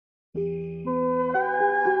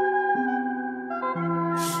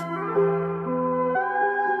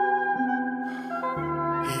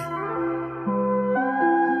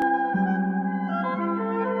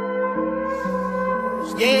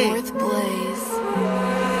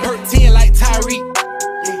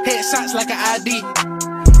Headshots like an ID.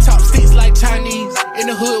 Top sticks like Chinese. In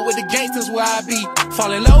the hood with the gangsters where I be.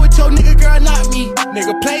 Fall in love with your nigga, girl, not me.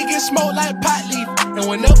 Nigga play get smoked like pot leaf. And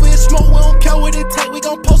whenever it's smoke, we don't care what it take. We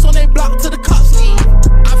gon' post on they block till the cops leave.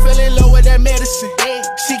 I fell in love with that medicine.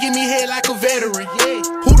 She give me head like a veteran.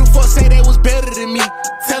 Who the fuck say they was better than me?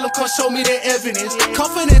 Tell them come show me their evidence.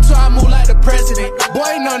 Confident till I move like the president.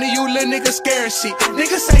 Boy, none of you little niggas scaring shit.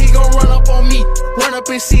 Niggas say he gon' run up on me. Run up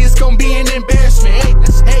and see it's gon' be an embarrassment.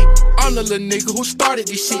 Hey, I'm the little nigga who started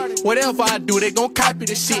this shit. Whatever I do, they gon' copy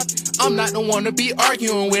the shit. I'm not the one to be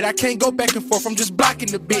arguing with. I can't go back and forth, I'm just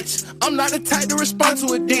blocking the bitch. I'm not the type to respond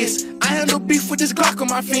to a diss. I handle beef with this Glock on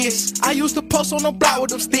my fence. I used to post on the block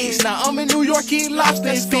with them sticks. Now I'm in New York eating lobster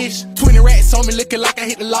and fish. 20 rats on me looking like I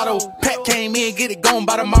hit the lotto. Pat came in, get it gone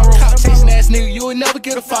by tomorrow. Cop chasing ass nigga, you will never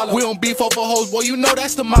get a follow. We don't beef over hoes, boy, you know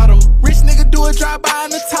that's the motto. Rich nigga do a drive-by in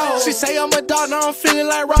the tower. She say I'm a dog, now I'm feeling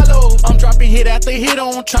like Rollo. I'm dropping hit after hit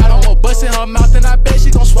on try. Don't bust in her mouth and I bet she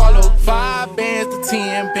gon' swallow. 5 bands to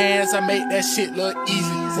 10 bands, I make that shit look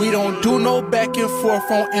easy. We don't do no back and forth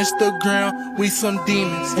on Instagram. We some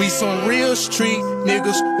demons, we some real street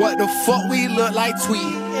niggas. What the fuck we look like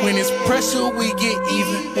tweeting? When it's pressure, we get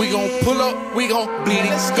even. We gon' pull up, we gon' bleed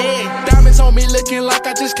it. Scared. Diamonds on me looking like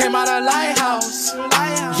I just came out of lighthouse.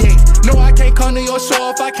 Yeah, no, I can't come to your show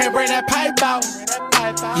if I can't bring that pipe out.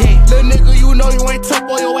 Yeah, little nigga, you know you ain't tough,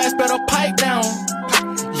 boy, your ass better pipe down.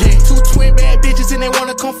 Yeah, 2 twin bad bitches and they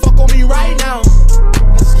wanna come fuck on me right now.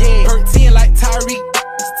 Yeah, hurt 10 like Tyreek.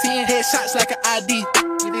 10 headshots like an ID.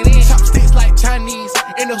 Chopsticks like Chinese.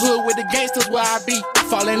 In the hood with the gangsters where I be.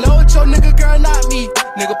 Fall in love with your nigga, girl, not me.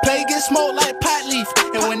 Nigga play get smoked like pot leaf.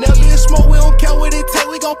 And whenever it's smoke, we don't care what it take.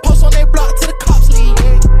 We gon' post on they block till the cops leave.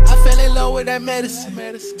 I fell in love with that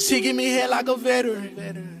medicine. She give me head like a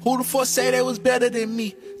veteran. Who the fuck say they was better than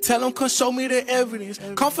me? Tell them come show me the evidence.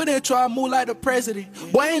 Confident try to move like the president.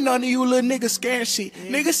 Boy, ain't none of you little niggas scaring shit.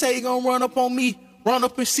 Niggas say he gon' run up on me. Run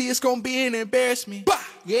up and see it's gon' be an embarrassment. Bah!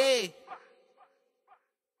 Yeah.